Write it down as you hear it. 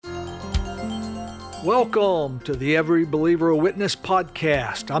Welcome to the Every Believer a Witness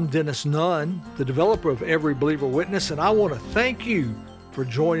podcast. I'm Dennis Nunn, the developer of Every Believer Witness, and I want to thank you for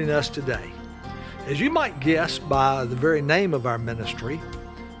joining us today. As you might guess by the very name of our ministry,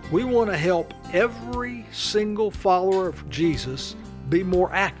 we want to help every single follower of Jesus be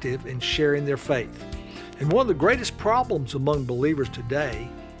more active in sharing their faith. And one of the greatest problems among believers today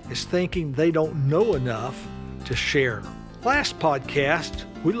is thinking they don't know enough to share. Last podcast,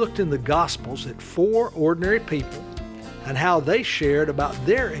 we looked in the Gospels at 4 ordinary people and how they shared about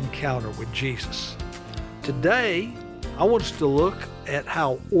their encounter with Jesus. Today, I want us to look at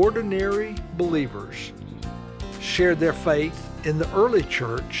how ordinary believers shared their faith in the early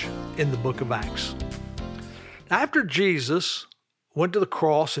church in the book of Acts. Now, after Jesus went to the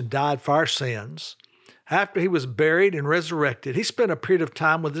cross and died for our sins, after he was buried and resurrected, he spent a period of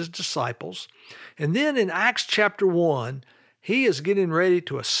time with his disciples. And then in Acts chapter 1, he is getting ready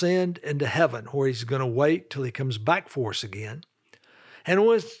to ascend into heaven, where he's going to wait till he comes back for us again. And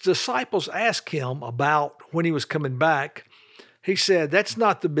when his disciples asked him about when he was coming back, he said, "That's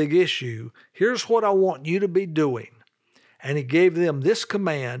not the big issue. Here's what I want you to be doing." And he gave them this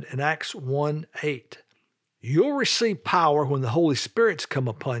command in Acts 1:8. "You'll receive power when the Holy Spirit's come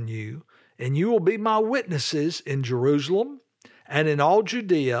upon you, and you will be my witnesses in Jerusalem and in all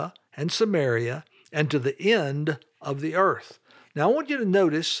Judea and Samaria and to the end of the earth." Now, I want you to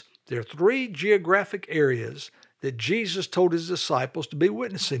notice there are 3 geographic areas that Jesus told his disciples to be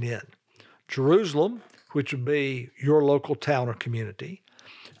witnessing in. Jerusalem, which would be your local town or community.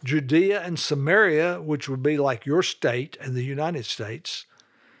 Judea and Samaria, which would be like your state and the United States.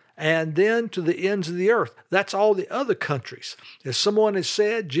 And then to the ends of the earth. That's all the other countries. As someone has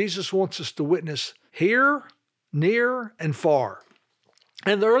said, Jesus wants us to witness here, near, and far.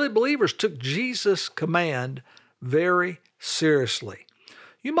 And the early believers took Jesus' command very seriously.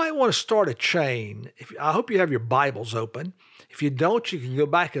 You might want to start a chain. I hope you have your Bibles open. If you don't, you can go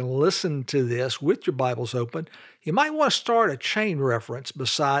back and listen to this with your Bibles open. You might want to start a chain reference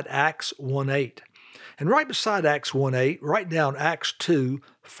beside Acts 1:8. And right beside Acts 1:8, write down Acts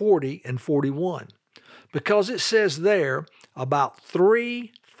 2:40 and 41. Because it says there about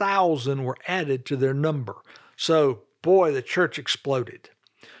 3,000 were added to their number. So, boy, the church exploded.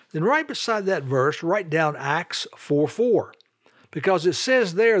 Then right beside that verse, write down Acts 4:4. Because it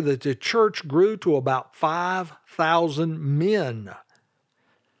says there that the church grew to about 5,000 men.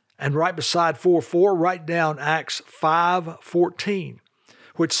 And right beside 4:4, write down Acts 5:14,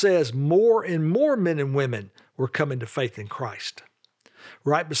 which says more and more men and women were coming to faith in Christ.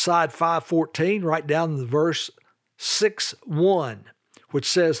 Right beside 5:14, write down the verse 6:1, which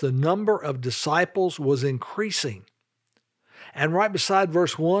says the number of disciples was increasing. And right beside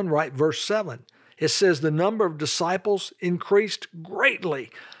verse 1, write verse 7. It says the number of disciples increased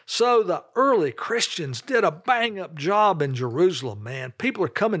greatly. So the early Christians did a bang-up job in Jerusalem, man. People are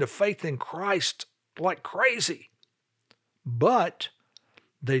coming to faith in Christ like crazy. But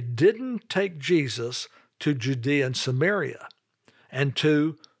they didn't take Jesus to Judea and Samaria and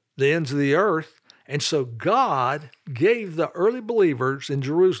to the ends of the earth. And so God gave the early believers in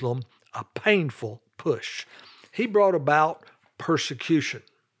Jerusalem a painful push. He brought about persecution.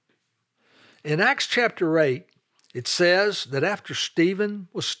 In Acts chapter 8, it says that after Stephen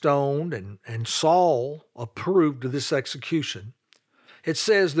was stoned and Saul approved of this execution, it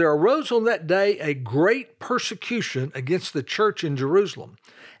says there arose on that day a great persecution against the church in Jerusalem,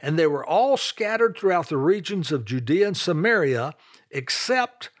 and they were all scattered throughout the regions of Judea and Samaria,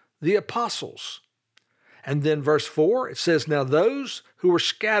 except the apostles. And then verse 4, it says, "Now those who were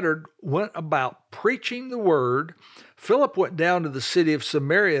scattered went about preaching the word. Philip went down to the city of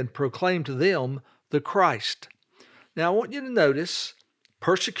Samaria and proclaimed to them the Christ." Now I want you to notice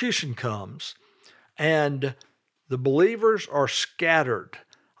persecution comes and the believers are scattered.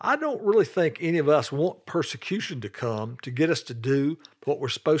 I don't really think any of us want persecution to come to get us to do what we're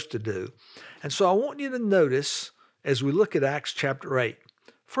supposed to do. And so I want you to notice as we look at Acts chapter 8,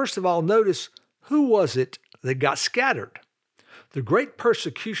 first of all, notice who was it that got scattered? The great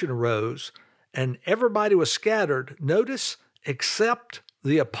persecution arose and everybody was scattered, notice, except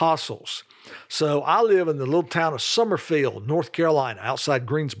the apostles. So I live in the little town of Summerfield, North Carolina, outside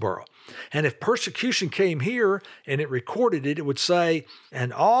Greensboro. And if persecution came here and it recorded it, it would say,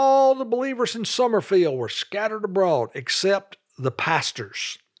 "And all the believers in Summerfield were scattered abroad except the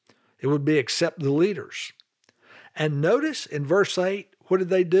pastors." It would be except the leaders. And notice in verse 8, what did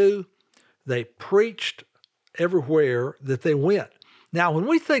they do? They preached everywhere that they went. Now, when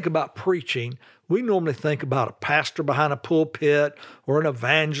we think about preaching, we normally think about a pastor behind a pulpit or an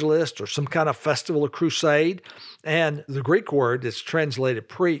evangelist or some kind of festival or crusade. And the Greek word that's translated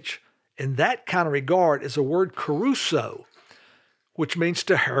preach in that kind of regard is the word kerusso, which means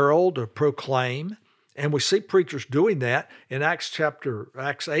to herald or proclaim. And we see preachers doing that in Acts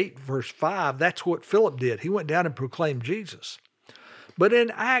 8, verse 5. That's what Philip did. He went down and proclaimed Jesus. But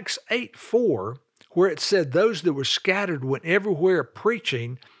in Acts 8:4, where it said those that were scattered went everywhere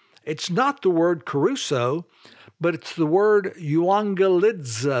preaching, it's not the word kerusso, but it's the word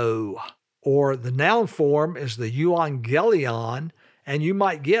euangelizo, or the noun form is the euangelion, and you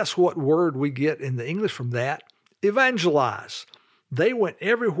might guess what word we get in the English from that: evangelize. They went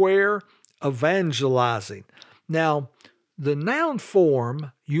everywhere evangelizing. Now, the noun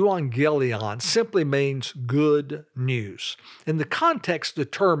form euangelion simply means good news. And the context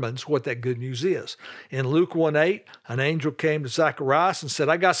determines what that good news is. In Luke 1:8, an angel came to Zacharias and said,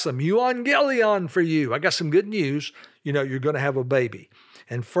 I got some euangelion for you. I got some good news. You're going to have a baby.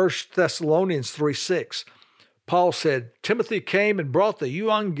 In 1 Thessalonians 3:6, Paul said, Timothy came and brought the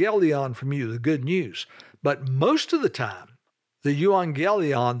euangelion from you, the good news. But most of the time, the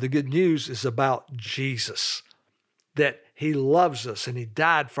euangelion, the good news, is about Jesus, that he loves us and he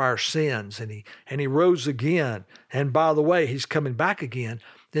died for our sins and he rose again. And by the way, he's coming back again.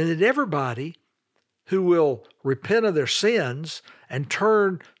 Then that everybody who will repent of their sins and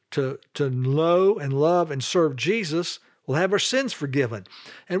turn to know and love and serve Jesus will have our sins forgiven.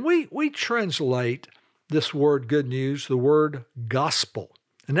 And we translate this word good news, the word gospel.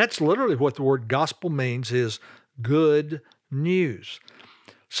 And that's literally what the word gospel means, is good news.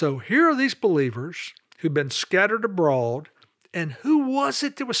 So here are these believers who've been scattered abroad. And who was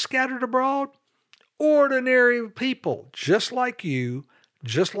it that was scattered abroad? Ordinary people, just like you,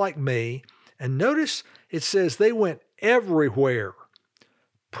 just like me. And notice it says they went everywhere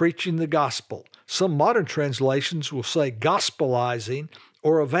preaching the gospel. Some modern translations will say gospelizing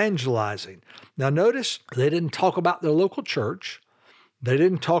or evangelizing. Now notice they didn't talk about their local church. They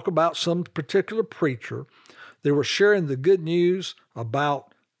didn't talk about some particular preacher. They were sharing the good news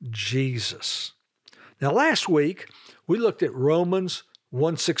about Jesus. Now last week, we looked at Romans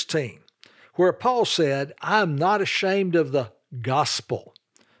 1:16, where Paul said, I'm not ashamed of the gospel,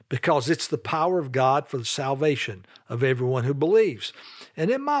 because it's the power of God for the salvation of everyone who believes. And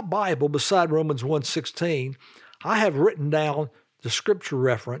in my Bible, beside Romans 1:16, I have written down the scripture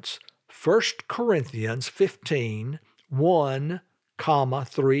reference, 1 Corinthians 15, 1,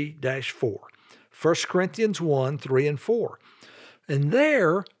 3-4. 1 Corinthians 1, 3 and 4. And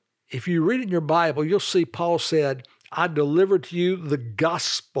there, if you read in your Bible, you'll see Paul said, I delivered to you the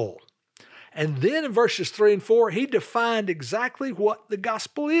gospel. And then in verses 3 and 4, he defined exactly what the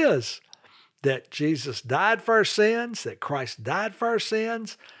gospel is. That Jesus died for our sins, that Christ died for our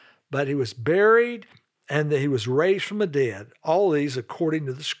sins, but he was buried and that he was raised from the dead. All these according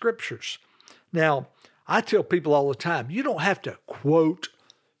to the scriptures. Now, I tell people all the time, you don't have to quote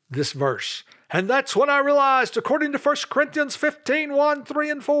this verse. And that's when I realized, according to 1 Corinthians 15, 1, 3,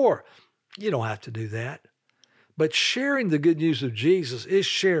 and 4. You don't have to do that. But sharing the good news of Jesus is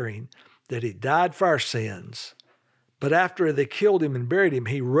sharing that he died for our sins, but after they killed him and buried him,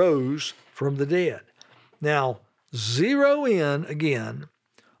 he rose from the dead. Now, zero in again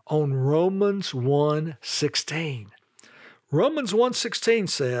on Romans 1:16. Romans 1:16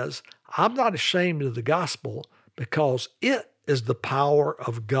 says, I'm not ashamed of the gospel because it is the power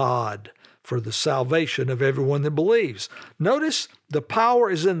of God for the salvation of everyone that believes. Notice the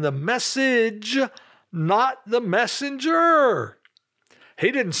power is in the message, not the messenger.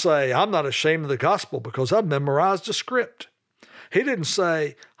 He didn't say, I'm not ashamed of the gospel because I've memorized a script. He didn't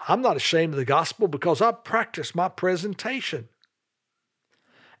say, I'm not ashamed of the gospel because I practiced my presentation.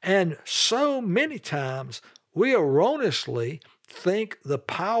 And so many times we erroneously think the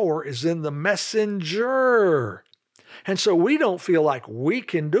power is in the messenger. And so we don't feel like we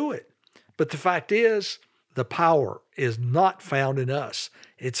can do it. But the fact is, the power is not found in us.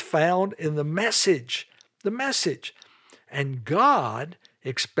 It's found in the message. The message. And God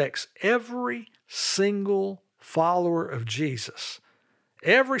expects every single follower of Jesus,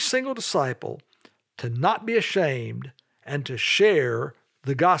 every single disciple, to not be ashamed and to share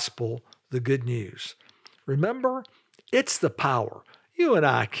the gospel, the good news. Remember, it's the power. You and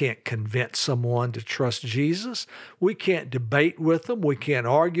I can't convince someone to trust Jesus. We can't debate with them. We can't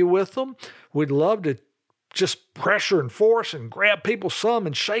argue with them. We'd love to just pressure and force and grab people some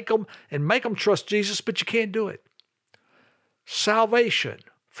and shake them and make them trust Jesus, but you can't do it. Salvation,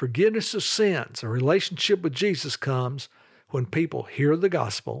 forgiveness of sins, a relationship with Jesus comes when people hear the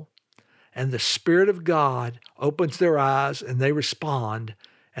gospel and the Spirit of God opens their eyes and they respond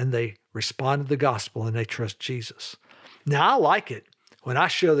to the gospel and they trust Jesus. Now, I like it when I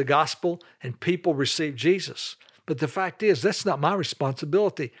share the gospel and people receive Jesus. But the fact is, that's not my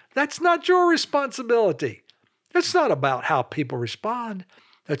responsibility. That's not your responsibility. It's not about how people respond.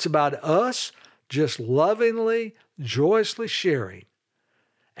 It's about us just lovingly, joyously sharing.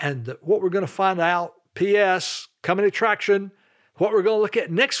 And what we're going to find out, P.S., coming attraction, what we're going to look at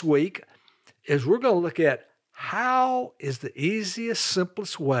next week is we're going to look at how is the easiest,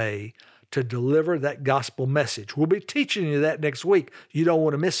 simplest way to deliver that gospel message. We'll be teaching you that next week. You don't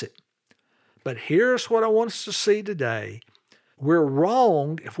want to miss it. But here's what I want us to see today. We're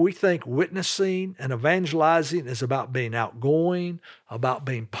wrong if we think witnessing and evangelizing is about being outgoing, about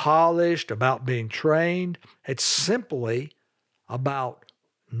being polished, about being trained. It's simply about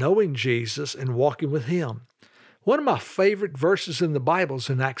knowing Jesus and walking with Him. One of my favorite verses in the Bible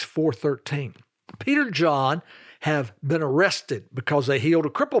is in Acts 4:13. Peter and John have been arrested because they healed a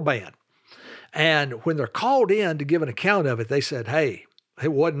crippled man. And when they're called in to give an account of it, they said, hey,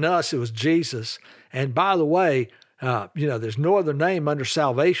 it wasn't us, it was Jesus. And by the way, there's no other name under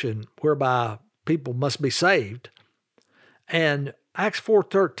salvation whereby people must be saved. And Acts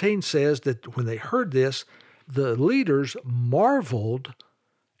 4:13 says that when they heard this, the leaders marveled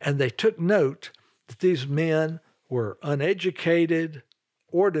and they took note that these men were uneducated,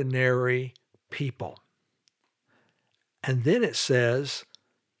 ordinary people. And then it says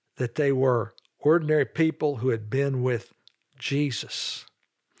that they were ordinary people who had been with Jesus.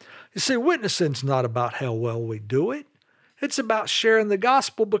 You see, witnessing's not about how well we do it. It's about sharing the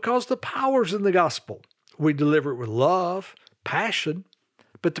gospel because the power's in the gospel. We deliver it with love, passion,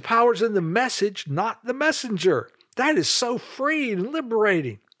 but the power's in the message, not the messenger. That is so free and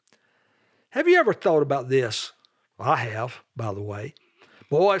liberating. Have you ever thought about this? I have, by the way.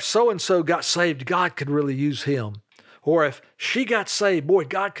 Boy, if so-and-so got saved, God could really use him. Or if she got saved, boy,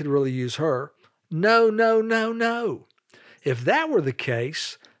 God could really use her. No, no, no, no. If that were the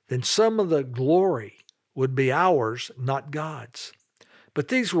case, then some of the glory would be ours, not God's. But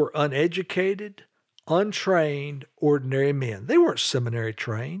these were uneducated, untrained, ordinary men. They weren't seminary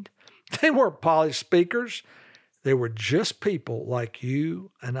trained. They weren't polished speakers. They were just people like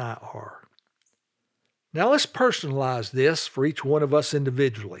you and I are. Now let's personalize this for each one of us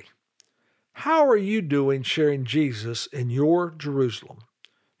individually. How are you doing sharing Jesus in your Jerusalem,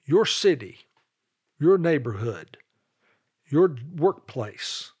 your city, your neighborhood, your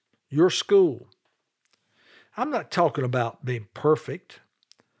workplace, your school? I'm not talking about being perfect.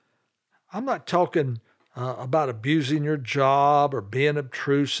 I'm not talking about abusing your job or being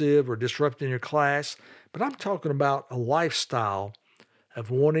obtrusive or disrupting your class, but I'm talking about a lifestyle of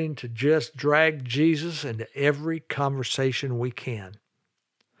wanting to just drag Jesus into every conversation we can.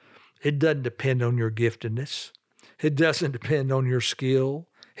 It doesn't depend on your giftedness. It doesn't depend on your skill.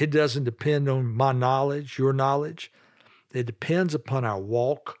 It doesn't depend on my knowledge, your knowledge. It depends upon our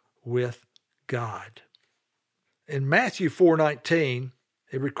walk with God. In Matthew 4:19,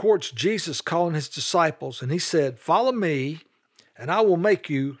 it records Jesus calling his disciples, and he said, "Follow me, and I will make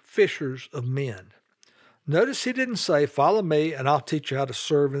you fishers of men." Notice he didn't say, "Follow me, and I'll teach you how to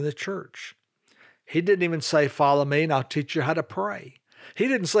serve in the church." He didn't even say, "Follow me, and I'll teach you how to pray." He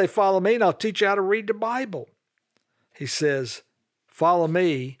didn't say, "Follow me, and I'll teach you how to read the Bible." He says, "Follow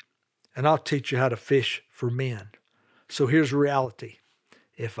me, and I'll teach you how to fish for men." So here's the reality.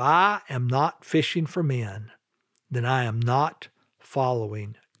 If I am not fishing for men, then I am not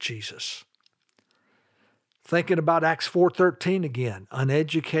following Jesus. Thinking about Acts 4:13 again,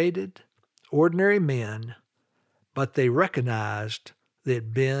 uneducated, ordinary men, but they recognized they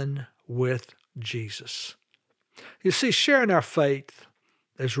had been with Jesus. You see, sharing our faith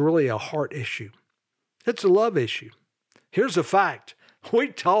is really a heart issue. It's a love issue. Here's the fact. We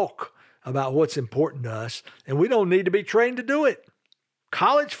talk about what's important to us, and we don't need to be trained to do it.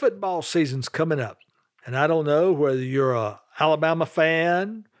 College football season's coming up, and I don't know whether you're a Alabama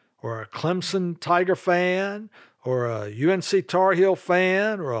fan or a Clemson Tiger fan or a UNC Tar Heel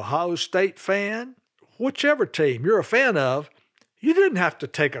fan or a Ohio State fan, whichever team you're a fan of, you didn't have to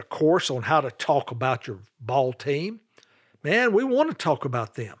take a course on how to talk about your ball team. Man, we want to talk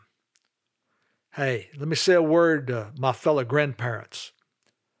about them. Hey, let me say a word to my fellow grandparents.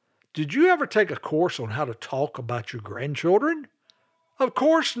 Did you ever take a course on how to talk about your grandchildren? Of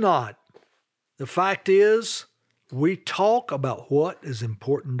course not. The fact is, we talk about what is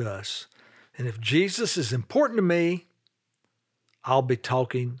important to us. And if Jesus is important to me, I'll be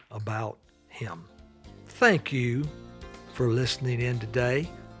talking about him. Thank you for listening in today.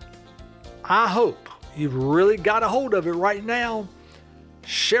 I hope you've really got a hold of it right now.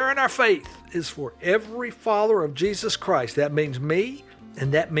 Sharing our faith is for every follower of Jesus Christ. That means me,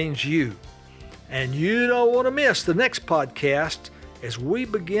 and that means you. And you don't want to miss the next podcast as we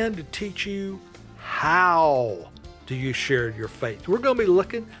begin to teach you how do you share your faith? We're going to be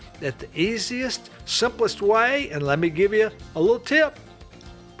looking at the easiest, simplest way, and let me give you a little tip.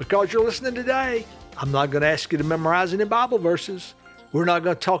 Because you're listening today, I'm not going to ask you to memorize any Bible verses. We're not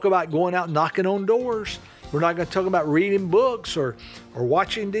going to talk about going out knocking on doors. We're not going to talk about reading books or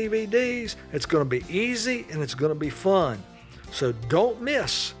watching DVDs. It's going to be easy and it's going to be fun. So don't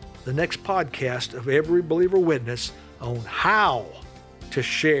miss the next podcast of Every Believer Witness on how to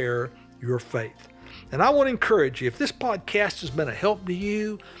share your faith. And I want to encourage you, if this podcast has been a help to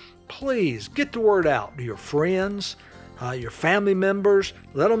you, please get the word out to your friends, your family members.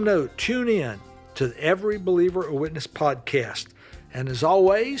 Let them know. Tune in to the Every Believer Witness podcast. And as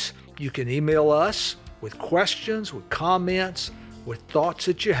always, you can email us with questions, with comments, with thoughts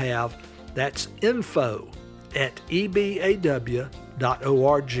that you have. That's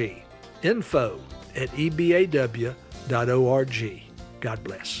info@ebaw.org. info@ebaw.org. God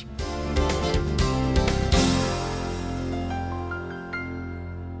bless.